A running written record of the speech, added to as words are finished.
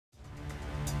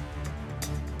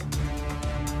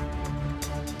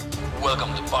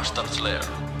welcome to Bastard's Lair,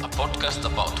 a podcast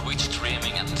about Twitch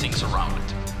streaming and things around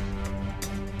it.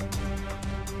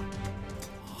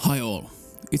 Hi all.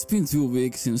 It's been 2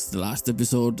 weeks since the last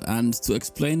episode, and to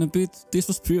explain a bit, this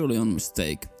was purely on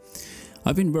mistake.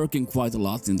 I've been working quite a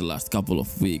lot in the last couple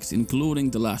of weeks,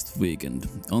 including the last weekend.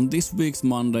 On this week's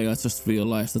Monday, I just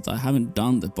realized that I haven't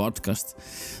done the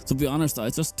podcast. To be honest, I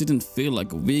just didn't feel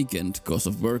like a weekend because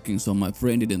of working, so my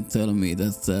brain didn't tell me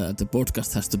that the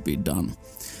podcast has to be done.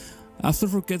 After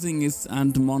forgetting it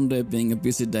and Monday being a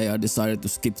busy day, I decided to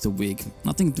skip the week.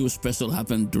 Nothing too special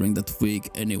happened during that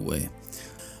week anyway.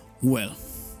 Well,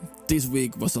 this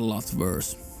week was a lot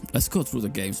worse. Let's go through the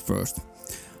games first.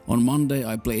 On Monday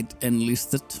I played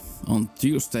Enlisted, on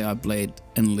Tuesday I played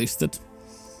Enlisted,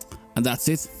 and that's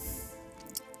it.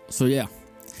 So yeah,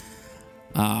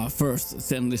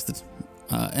 first Enlisted.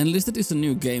 Enlisted is a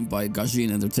new game by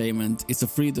Gaijin Entertainment. It's a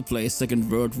free-to-play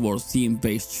Second World War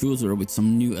theme-based shooter with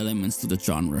some new elements to the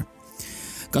genre.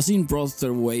 Gaijin brought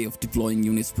their way of deploying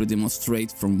units pretty much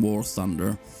straight from War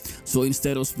Thunder. So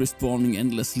instead of respawning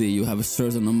endlessly, you have a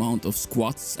certain amount of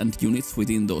squads and units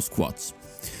within those squads.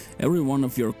 Every one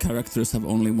of your characters have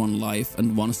only one life,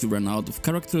 and once you run out of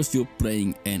characters, your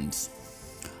playing ends.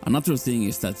 Another thing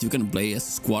is that you can play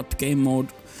as squad game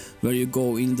mode, where you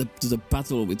go into the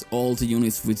battle with all the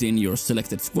units within your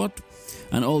selected squad,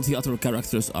 and all the other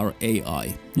characters are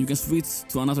AI. You can switch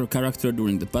to another character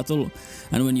during the battle,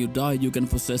 and when you die you can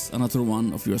possess another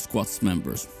one of your squad's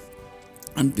members.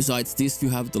 And besides this, you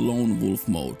have the Lone Wolf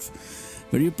mode,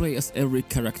 where you play as every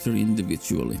character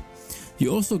individually.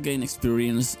 You also gain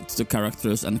experience to the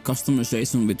characters, and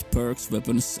customization with perks,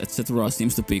 weapons, etc.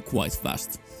 seems to be quite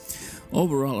fast.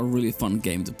 Overall, a really fun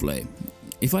game to play.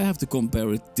 If I have to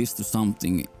compare this to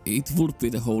something, it would be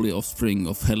the holy offspring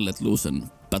of Hell Let Loose and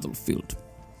Battlefield.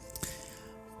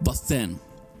 But then,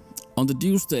 on the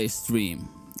Tuesday stream,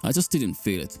 I just didn't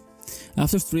feel it.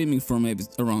 After streaming for maybe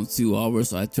around 2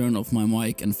 hours, I turned off my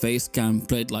mic and facecam,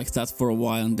 played like that for a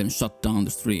while and then shut down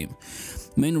the stream.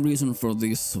 Main reason for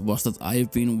this was that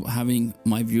I've been having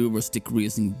my viewers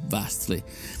decreasing vastly.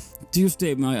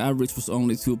 Tuesday my average was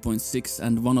only 2.6,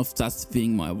 and one of that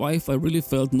being my wife, I really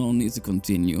felt no need to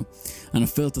continue. And I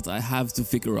felt that I have to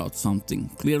figure out something.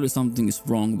 Clearly something is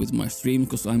wrong with my stream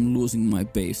because I'm losing my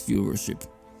base viewership.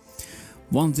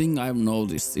 One thing I've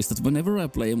noticed is that whenever I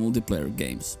play multiplayer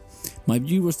games, my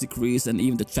viewers decrease and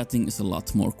even the chatting is a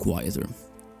lot more quieter.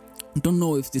 Don't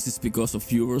know if this is because of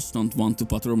viewers don't want to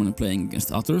bother when playing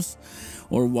against others,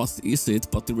 or what is it,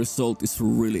 but the result is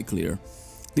really clear.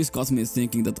 This got me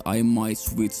thinking that I might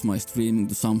switch my streaming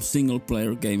to some single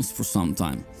player games for some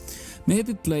time.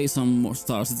 Maybe play some more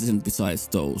Star Citizen besides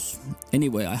those.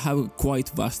 Anyway, I have a quite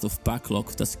vast of backlog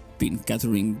that's been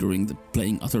gathering during the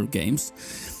playing other games,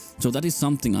 so that is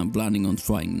something I'm planning on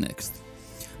trying next.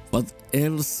 But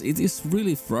else, it is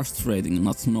really frustrating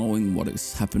not knowing what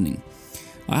is happening.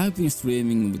 I have been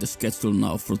streaming with a schedule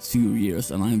now for 2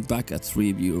 years, and I'm back at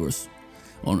 3 viewers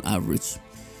on average.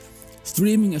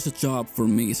 Streaming as a job for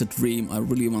me is a dream I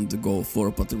really want to go for,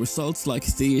 but the results like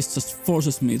these just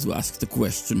forces me to ask the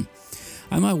question: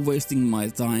 am I wasting my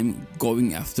time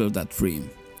going after that dream?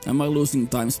 Am I losing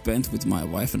time spent with my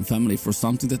wife and family for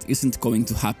something that isn't going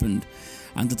to happen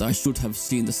and that I should have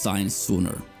seen the signs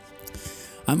sooner?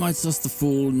 Am I just a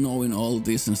fool knowing all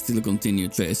this and still continue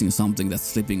chasing something that's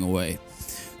slipping away?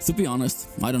 To be honest,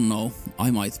 I don't know, I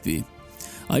might be.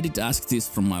 I did ask this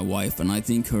from my wife, and I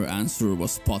think her answer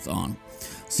was spot on.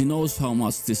 She knows how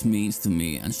much this means to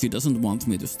me, and she doesn't want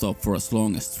me to stop for as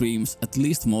long as streams, at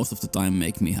least most of the time,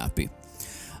 make me happy.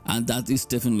 And that is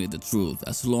definitely the truth,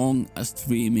 as long as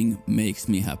streaming makes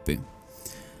me happy.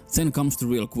 Then comes the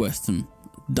real question: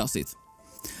 does it?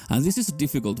 And this is a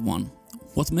difficult one.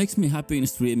 What makes me happy in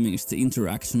streaming is the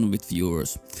interaction with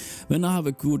viewers. When I have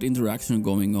a good interaction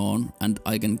going on and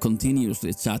I can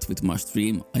continuously chat with my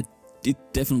stream, it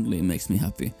definitely makes me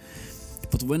happy.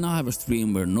 But when I have a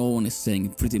stream where no one is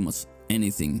saying pretty much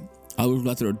anything, I would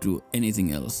rather do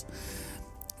anything else.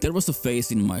 There was a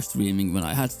phase in my streaming when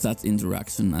I had that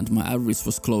interaction and my average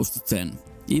was close to 10,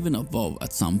 even above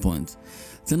at some point.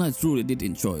 Then I truly did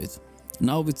enjoy it.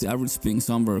 Now with the average being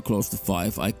somewhere close to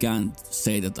 5, I can't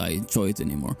say that I enjoy it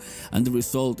anymore, and the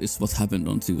result is what happened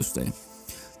on Tuesday.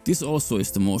 This also is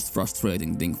the most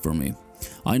frustrating thing for me.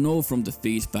 I know from the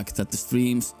feedback that the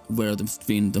streams where there's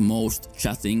been the most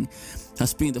chatting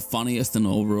has been the funniest and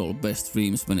overall best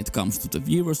streams when it comes to the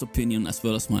viewer's opinion as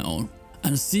well as my own.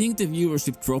 And seeing the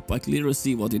viewership drop, I clearly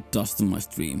see what it does to my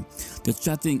stream. The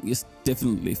chatting is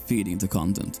definitely feeding the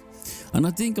content. And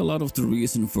I think a lot of the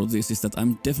reason for this is that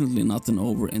I'm definitely not an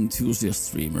over-enthusiast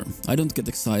streamer. I don't get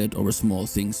excited over small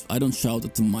things, I don't shout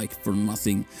at the mic for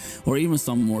nothing, or even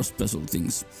some more special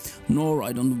things. Nor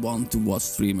I don't want to watch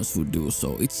streamers who do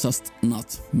so, it's just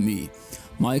not me.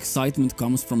 My excitement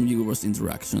comes from viewers'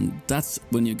 interaction, that's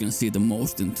when you can see the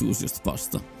most enthusiast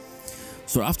Pasta.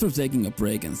 So after taking a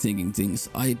break and thinking things,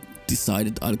 I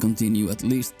decided I'll continue at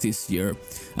least this year,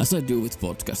 as I do with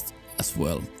podcast as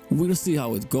well. We'll see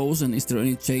how it goes and is there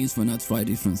any change when I try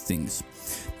different things.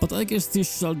 But I guess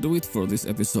this shall do it for this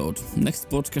episode. Next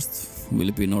podcast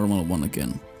will be normal one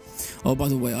again. Oh, by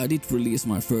the way, I did release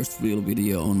my first real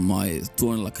video on my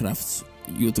Tuonela Crafts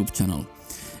YouTube channel.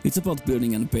 It's about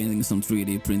building and painting some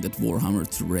 3D printed Warhammer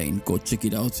terrain. Go check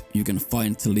it out. You can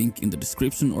find the link in the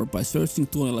description or by searching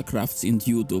Tuonela Crafts in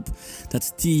YouTube.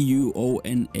 That's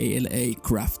Tuonela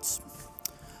Crafts.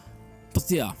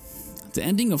 But yeah, the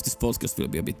ending of this podcast will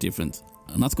be a bit different.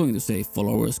 I'm not going to say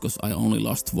followers because I only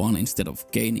lost one instead of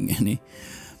gaining any.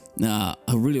 I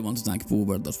really want to thank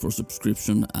Boobertas for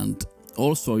subscription and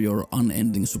also your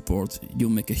unending support. You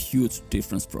make a huge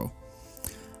difference, bro.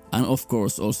 And of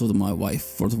course also to my wife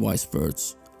for the wise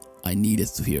words I needed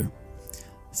to hear.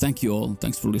 Thank you all,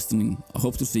 thanks for listening. I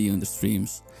hope to see you in the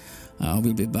streams.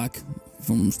 We'll be back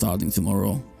from starting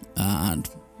tomorrow and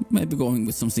maybe going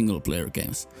with some single player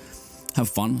games. Have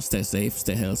fun, stay safe,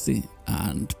 stay healthy,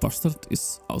 and Bastard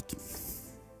is out.